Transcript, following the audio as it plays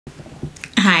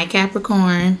Hi,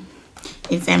 Capricorn.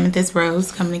 It's Amethyst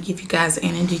Rose coming to give you guys an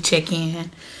energy check-in.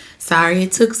 Sorry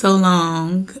it took so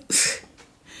long.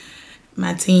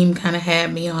 My team kind of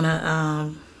had me on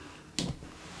a,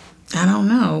 I don't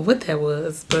know what that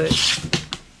was, but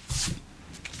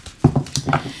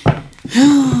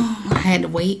I had to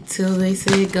wait till they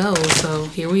said go. So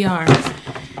here we are.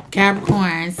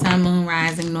 Capricorn, Sun, Moon,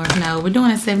 Rising, North Node. We're doing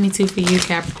a 72 for you,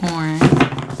 Capricorn.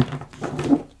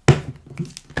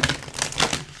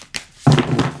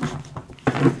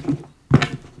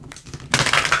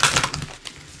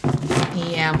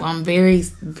 Yeah, well, I'm very,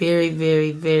 very,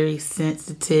 very, very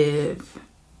sensitive.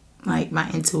 Like my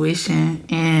intuition.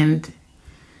 And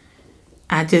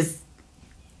I just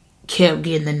kept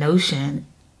getting the notion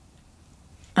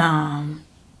to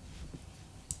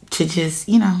just,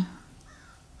 you know,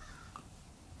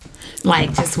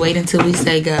 like just wait until we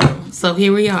say go. So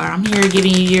here we are. I'm here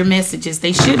giving you your messages.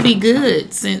 They should be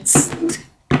good since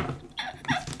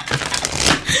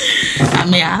I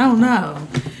mean, I don't know.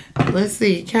 Let's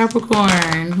see,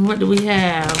 Capricorn, what do we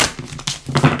have?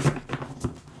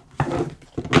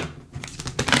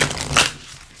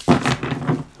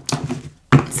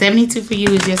 $72 for you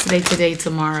is yesterday, today,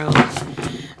 tomorrow.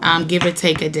 Give or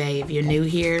take a day. If you're new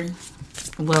here,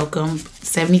 welcome.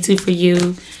 72 for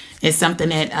you is something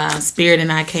that Spirit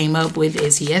and I came up with.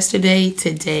 Is yesterday,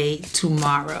 today,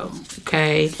 tomorrow.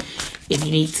 Okay? If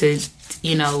you need to,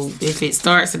 you know, if it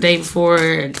starts the day before,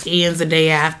 it ends the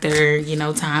day after, you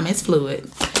know, time is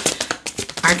fluid.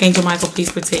 Archangel Michael,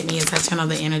 please protect me as I channel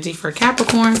the energy for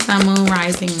Capricorn, Sun, Moon,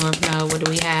 Rising, North Node. What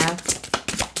do we have?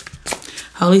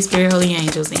 Holy Spirit, Holy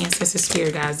Angels, Ancestors,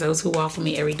 Spirit Guides, those who walk with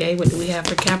me every day. What do we have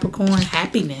for Capricorn?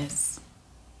 Happiness.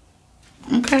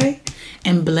 Okay.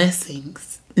 And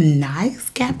blessings.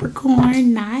 Nice,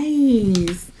 Capricorn.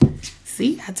 Nice.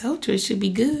 See, I told you it should be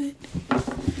good.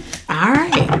 All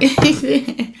right.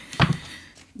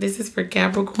 This is for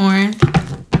Capricorn.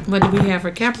 What do we have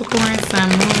for Capricorn? Sun,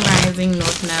 Moon, Rising,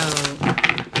 North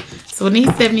Node. So in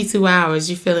these 72 hours,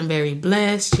 you're feeling very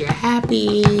blessed. You're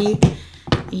happy.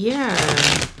 Yeah.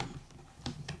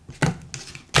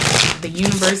 The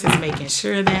universe is making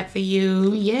sure of that for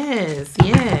you. Yes,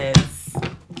 yes.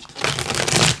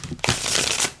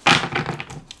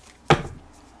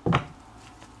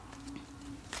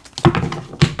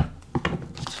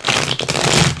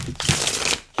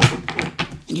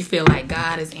 You feel like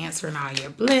God is answering all your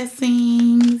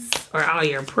blessings or all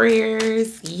your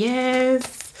prayers.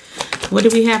 Yes. What do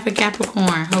we have for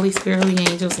Capricorn? Holy Spirit, Holy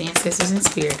Angels, Ancestors, and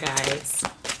Spirit Guides.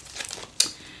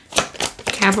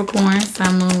 Capricorn,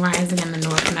 Sun, Moon, Rising, in the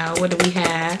North Node. What do we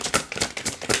have?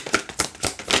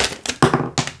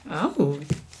 Oh.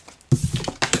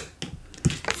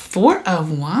 Four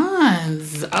of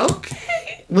Wands.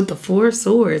 Okay. With the Four of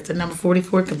Swords. The number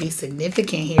 44 could be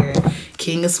significant here.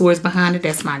 King of Swords behind it.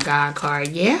 That's my God card.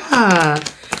 Yeah.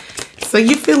 So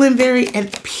you're feeling very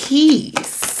at peace.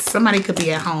 Somebody could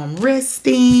be at home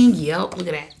resting. Yep. Look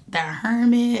at that. The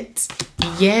Hermit.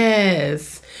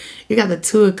 Yes. You got the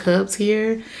Two of Cups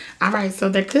here. All right. So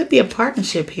there could be a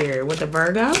partnership here with the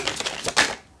Virgo.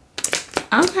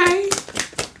 Okay.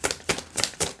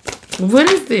 What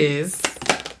is this?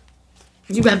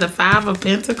 You got the Five of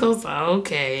Pentacles?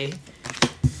 Okay.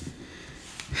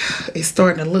 It's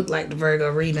starting to look like the Virgo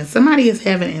reading. Somebody is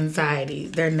having anxiety.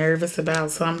 They're nervous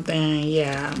about something.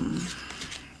 Yeah.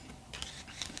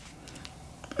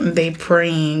 They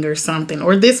praying or something.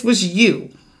 Or this was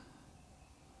you.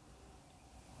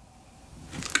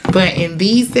 But in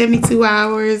these 72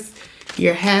 hours,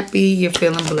 you're happy. You're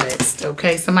feeling blessed.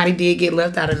 Okay. Somebody did get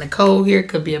left out in the cold here.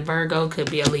 Could be a Virgo.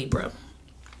 Could be a Libra.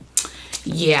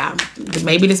 Yeah.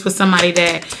 Maybe this was somebody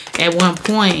that at one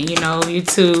point, you know, you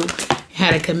two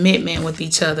had a commitment with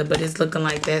each other, but it's looking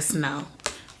like that's no.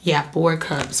 Yeah, Four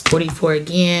Cups, 44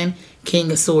 again,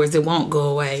 King of Swords. It won't go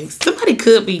away. Somebody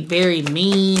could be very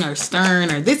mean or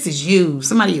stern, or this is you.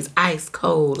 Somebody is ice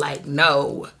cold, like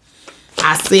no.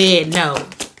 I said no.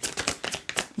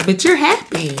 But you're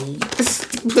happy.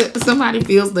 But somebody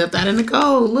feels left out in the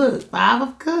cold. Look, Five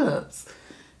of Cups.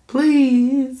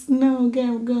 Please, no,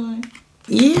 Capricorn.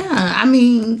 Yeah, I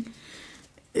mean,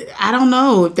 I don't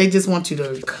know if they just want you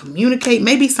to communicate.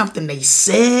 Maybe something they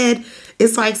said.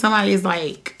 It's like somebody is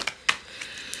like,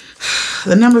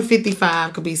 the number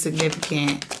 55 could be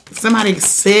significant. Somebody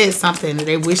said something that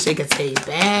they wish they could take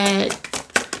back.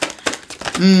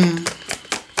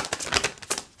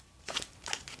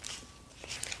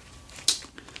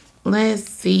 Let's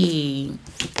see.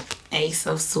 Ace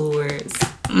of Swords.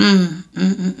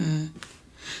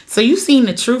 So you've seen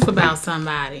the truth about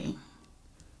somebody.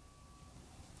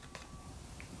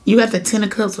 You got the Ten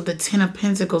of Cups with the Ten of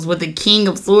Pentacles with the King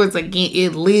of Swords again.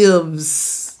 It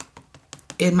lives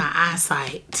in my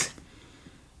eyesight.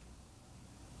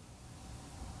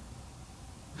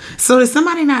 So did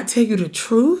somebody not tell you the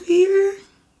truth here?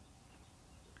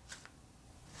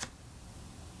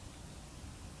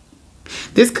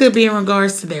 This could be in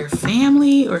regards to their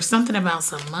family or something about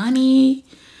some money.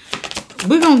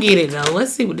 We're going to get it, though.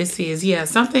 Let's see what this is. Yeah,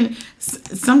 something,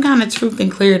 some kind of truth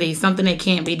and clarity, something that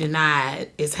can't be denied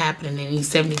is happening in these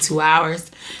 72 hours.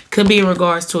 Could be in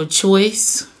regards to a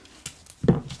choice.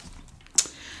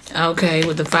 Okay,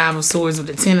 with the Five of Swords, with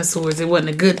the Ten of Swords, it wasn't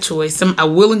a good choice. A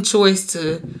willing choice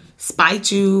to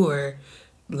spite you or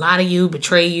lie to you,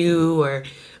 betray you, or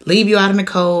leave you out in the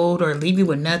cold, or leave you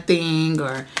with nothing,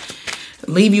 or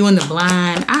leave you in the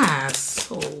blind.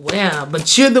 So well,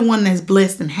 but you're the one that's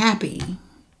blessed and happy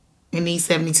in these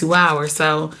 72 hours.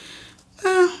 So,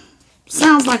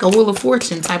 sounds like a Wheel of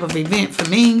Fortune type of event for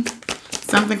me.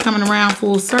 Something coming around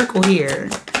full circle here.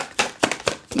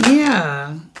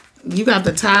 Yeah. You got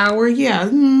the Tower. Yeah.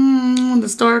 The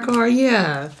Star card.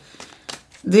 Yeah.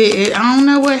 I don't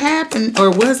know what happened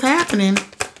or what's happening,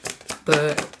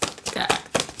 but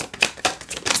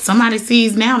somebody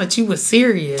sees now that you were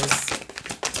serious.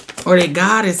 Or that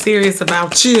God is serious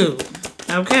about you.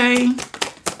 Okay?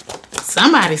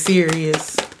 Somebody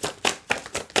serious.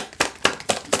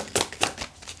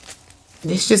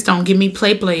 This just don't give me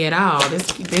play at all.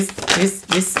 This,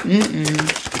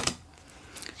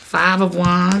 Five of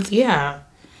Wands. Yeah.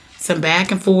 Some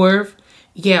back and forth.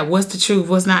 Yeah, what's the truth?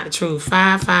 What's not the truth?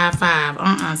 5, 5,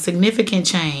 5. Significant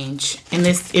change in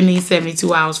these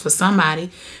 72 hours for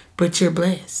somebody. But you're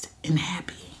blessed and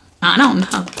happy. I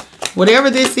don't know. Whatever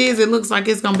this is, it looks like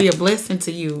it's going to be a blessing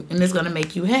to you. And it's going to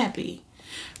make you happy.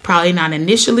 Probably not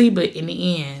initially, but in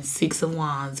the end. 6 of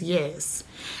Wands. Yes.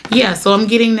 Yeah, so I'm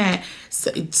getting that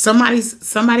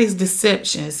somebody's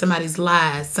deception, somebody's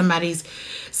lies,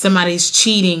 somebody's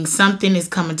cheating. Something is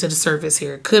coming to the surface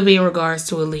here. Could be in regards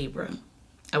to a Libra.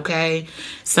 Okay?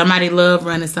 Somebody love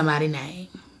running somebody's name.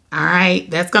 All right?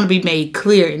 That's going to be made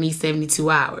clear in these 72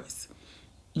 hours.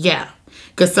 Yeah.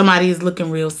 Because somebody is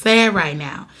looking real sad right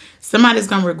now. Somebody's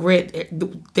going to regret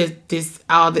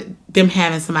them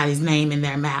having somebody's name in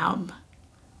their mouth.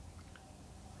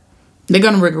 They're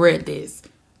going to regret this.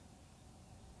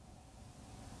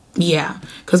 Yeah.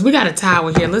 Because we got a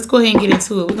Tower here. Let's go ahead and get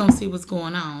into it. We're going to see what's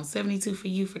going on. 72 for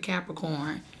you for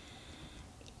Capricorn.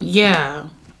 Yeah.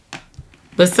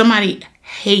 But somebody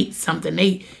hates something.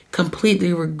 They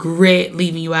completely regret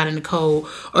leaving you out in the cold,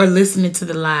 or listening to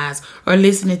the lies, or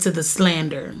listening to the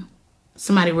slander.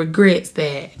 Somebody regrets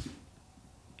that.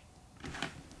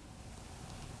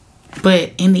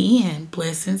 But in the end,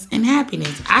 blessings and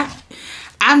happiness.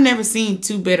 I've never seen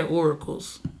two better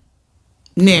oracles.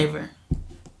 Never.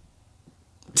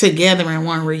 Together in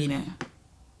one reading.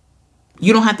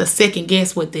 You don't have to second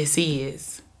guess what this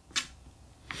is.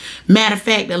 Matter of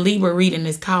fact, the Libra reading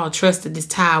is called Trusted This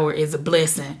Tower is a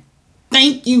Blessing.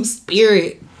 Thank you,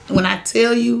 Spirit. When I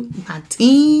tell you, my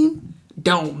team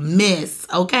don't miss,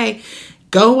 okay?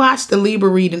 Go watch the Libra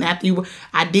reading after you.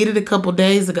 I did it a couple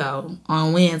days ago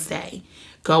on Wednesday.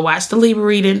 Go watch the Libra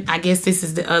reading. I guess this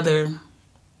is the other,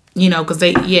 because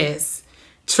yes,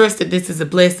 Trusted This is a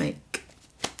Blessing.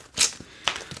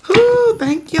 Ooh,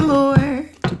 thank you, Lord.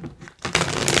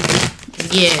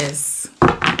 Yes.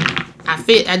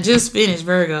 I just finished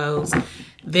Virgos.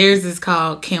 Theirs is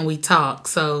called Can We Talk?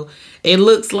 So it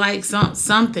looks like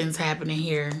something's happening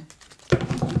here.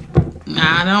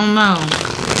 I don't know.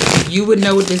 You would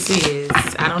know what this is.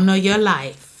 I don't know your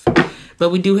life. But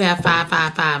we do have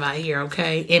 555 out here,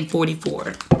 okay? And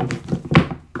 44.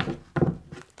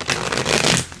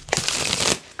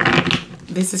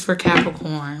 This is for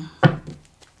Capricorn.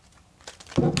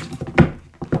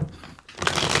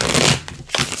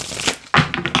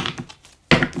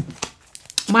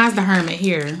 Why is the Hermit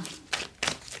here?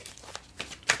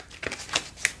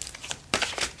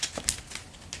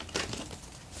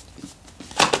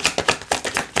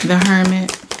 The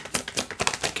Hermit,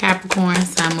 Capricorn,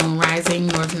 Sun, Moon, Rising,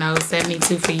 North Node,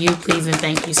 72 for you. Please and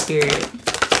thank you, Spirit.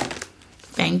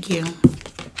 Thank you.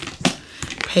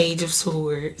 Page of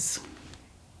Swords.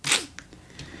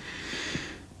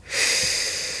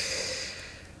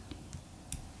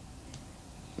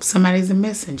 Somebody's a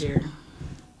messenger.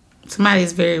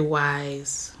 Somebody's very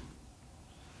wise.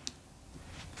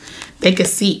 They could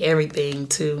see everything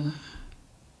too.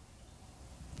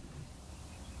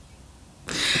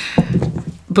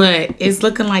 But it's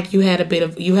looking like you had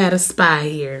a spy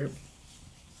here.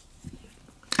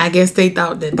 I guess they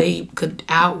thought that they could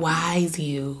outwise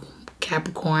you,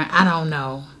 Capricorn. I don't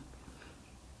know.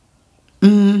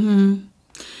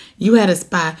 You had a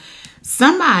spy.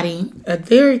 Somebody, a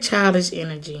very childish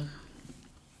energy.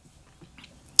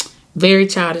 Very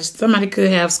childish. Somebody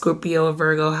could have Scorpio or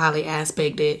Virgo highly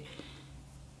aspected.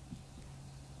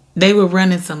 They were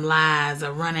running some lies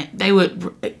or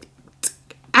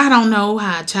I don't know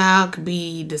how a child could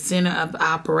be the center of the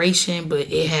operation,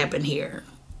 but it happened here.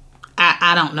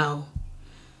 I don't know.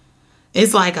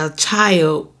 It's like a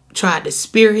child tried to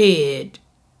spearhead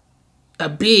a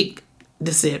big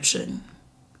deception.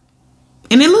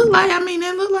 And it looked like,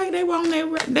 they were on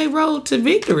their road to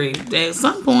victory at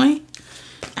some point.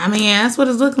 That's what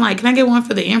it's looking like. Can I get one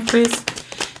for the Empress?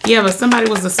 Yeah, but somebody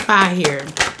was a spy here.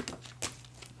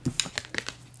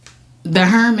 The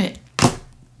Hermit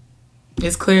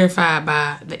is clarified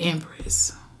by the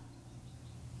Empress.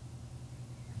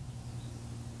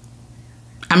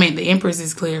 The Empress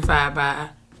is clarified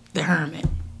by the Hermit.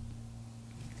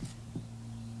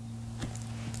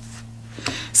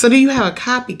 So do you have a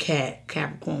copycat,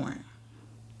 Capricorn?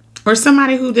 Or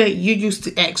somebody that you used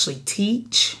to actually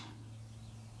teach?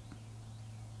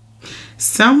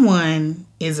 Someone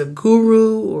is a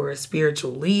guru or a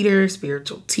spiritual leader,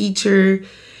 spiritual teacher.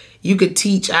 You could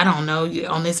teach, I don't know,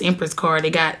 on this Empress card, they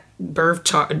got birth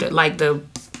chart, it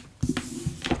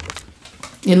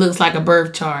looks like a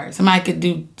birth chart. Somebody could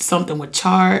do something with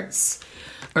charts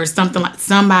or something like,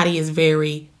 somebody is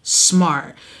very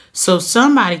smart. So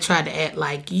somebody tried to act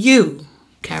like you,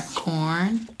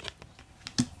 Capricorn.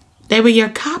 They were your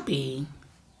copy.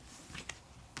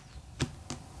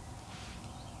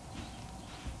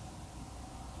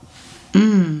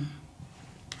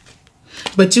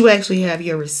 But you actually have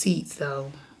your receipts,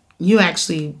 though. You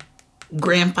actually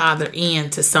grandfather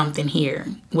into something here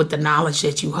with the knowledge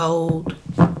that you hold.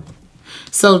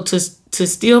 So to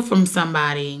steal from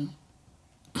somebody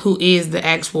who is the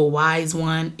actual wise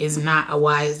one is not a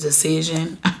wise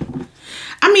decision.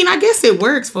 I guess it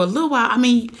works for a little while.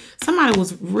 Somebody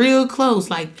was real close.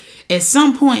 Like, at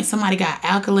some point, somebody got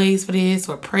accolades for this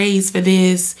or praise for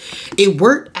this. It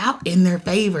worked out in their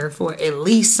favor for at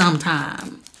least some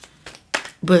time.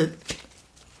 But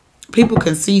people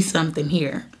can see something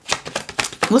here.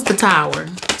 What's the Tower?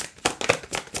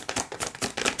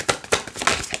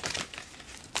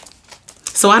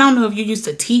 So I don't know if you used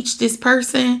to teach this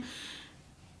person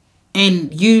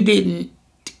and you didn't.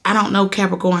 I don't know,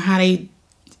 Capricorn,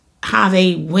 how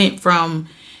they went from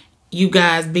you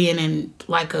guys being in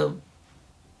like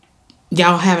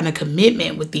y'all having a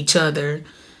commitment with each other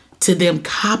to them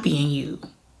copying you.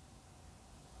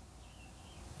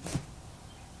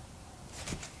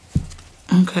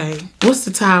 Okay, what's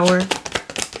the Tower?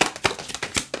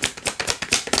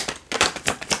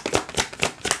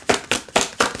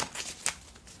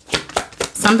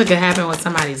 Something could happen with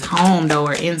somebody's home, though,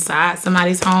 or inside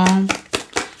somebody's home.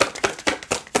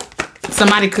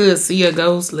 Somebody could see a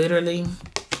ghost, literally.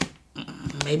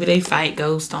 Maybe they fight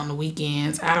ghosts on the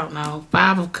weekends. I don't know.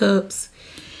 5 of Cups.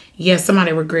 Yes,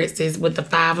 somebody regrets this with the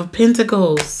 5 of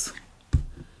Pentacles.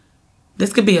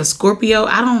 This could be a Scorpio.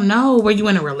 I don't know. Were you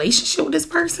in a relationship with this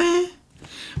person?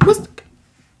 What's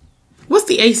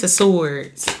the Ace of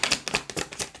Swords?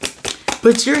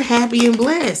 But you're happy and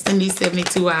blessed in these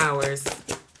 72 hours.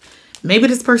 Maybe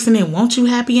this person didn't want you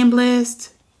happy and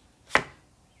blessed.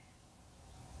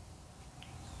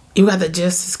 You got the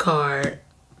Justice card.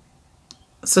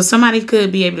 So somebody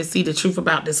could be able to see the truth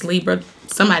about this Libra.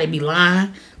 Somebody be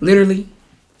lying, literally.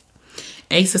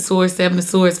 Ace of Swords, 7 of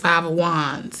Swords, 5 of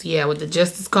Wands. Yeah, with the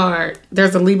Justice card,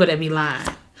 there's a Libra that be lying.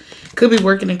 Could be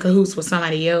working in cahoots with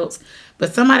somebody else.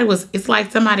 But it's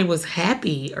like somebody was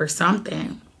happy or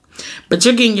something. But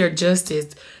you're getting your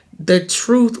justice. The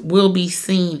truth will be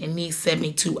seen in these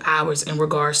 72 hours in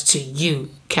regards to you,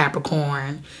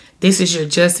 Capricorn. This is your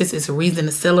justice. It's a reason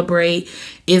to celebrate.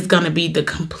 It's going to be the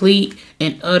complete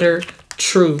and utter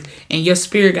truth. And your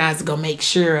spirit guides are going to make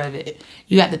sure of it.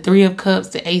 You got the 3 of Cups,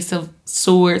 the Ace of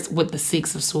Swords with the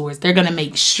 6 of Swords. They're going to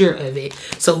make sure of it.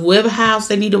 So whoever house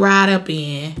they need to ride up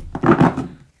in.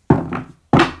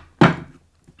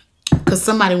 Because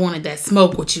somebody wanted that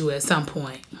smoke with you at some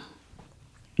point.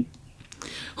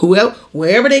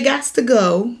 Wherever they got to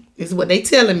go is what they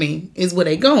telling me is where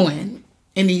they going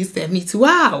in these 72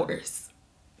 hours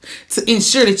to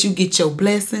ensure that you get your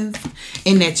blessings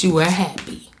and that you are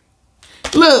happy.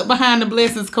 Look behind the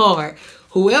blessings card.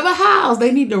 Whoever house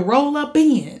they need to roll up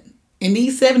in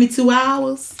these 72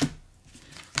 hours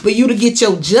for you to get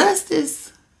your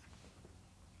justice.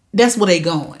 That's where they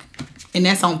going. And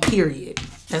that's on period.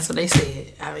 That's what they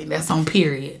said. That's on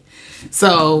period.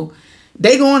 So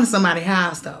they going to somebody's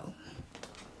house, though.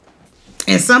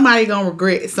 And somebody going to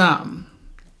regret something.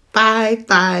 5,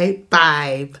 5,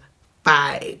 5,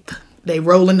 5. They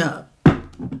rolling up.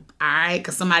 All right?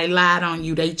 Because somebody lied on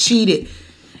you. They cheated.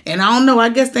 And I don't know. I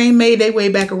guess they ain't made their way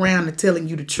back around to telling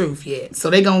you the truth yet. So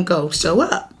they going to go, show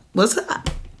up. What's up?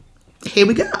 Here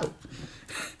we go.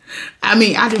 I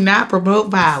mean, I do not promote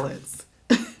violence.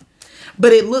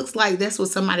 But it looks like that's what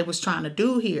somebody was trying to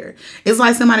do here. It's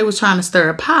like somebody was trying to stir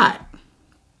a pot.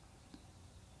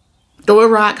 Throw a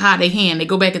rock, hide their hand. They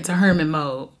go back into hermit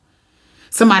mode.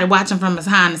 Somebody watching from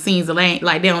behind the scenes, like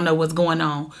they don't know what's going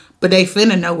on. But they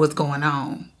finna know what's going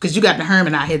on. Because you got the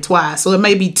hermit out here twice. So it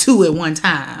may be two at one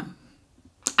time.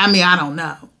 I mean, I don't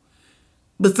know.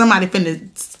 But somebody finna...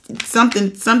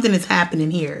 Something is happening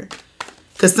here.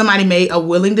 Because somebody made a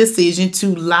willing decision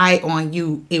to lie on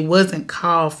you. It wasn't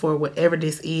called for, whatever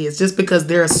this is. Just because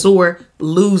they're a sore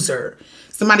loser.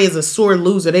 Somebody is a sore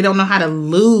loser. They don't know how to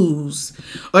lose.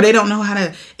 Or they don't know how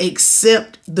to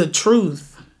accept the truth.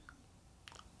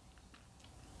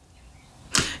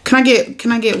 Can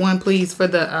I get one please for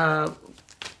the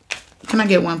can I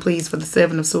get one please for the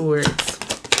 7 of Swords?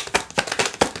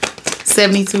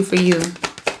 72 for you.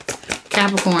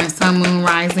 Capricorn, sun, moon,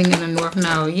 rising in the north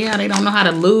node. Yeah, they don't know how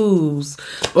to lose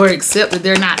or accept that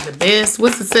they're not the best.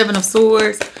 What's the 7 of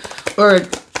Swords? Or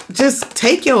just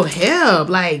take your help.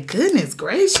 Like, goodness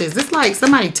gracious. It's like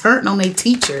somebody turned on their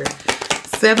teacher.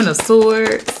 7 of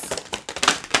Swords.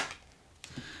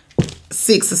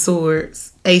 6 of Swords.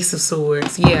 Ace of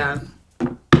Swords. Yeah.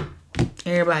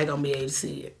 Everybody gonna be able to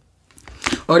see it.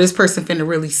 Or this person finna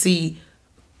really see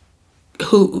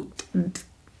who...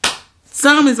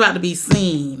 Some is about to be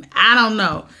seen. I don't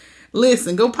know.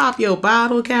 Listen, go pop your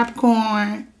bottle,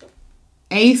 Capricorn.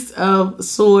 Ace of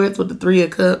Swords with the 3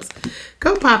 of Cups.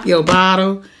 Go pop your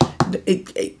bottle.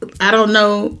 I don't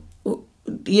know.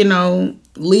 You know,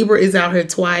 Libra is out here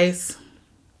twice.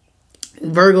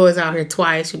 Virgo is out here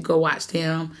twice. You can go watch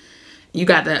them. You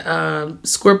got the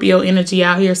Scorpio energy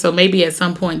out here. So maybe at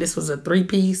some point this was a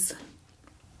 3-piece.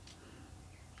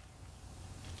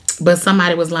 But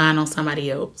somebody was lying on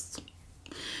somebody else.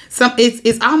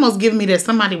 It's almost giving me that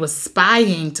somebody was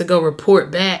spying to go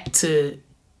report back to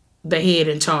the head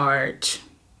in charge.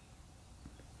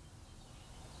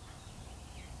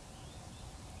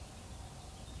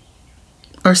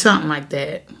 Or something like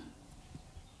that.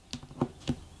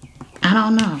 I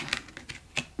don't know.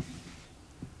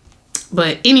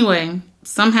 But anyway,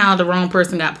 somehow the wrong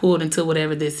person got pulled into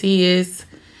whatever this is.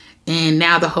 And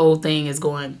now the whole thing is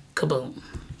going kaboom.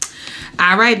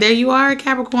 All right, there you are,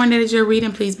 Capricorn. That is your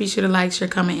reading. Please be sure to like, share,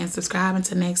 comment, and subscribe.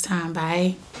 Until next time.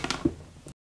 Bye.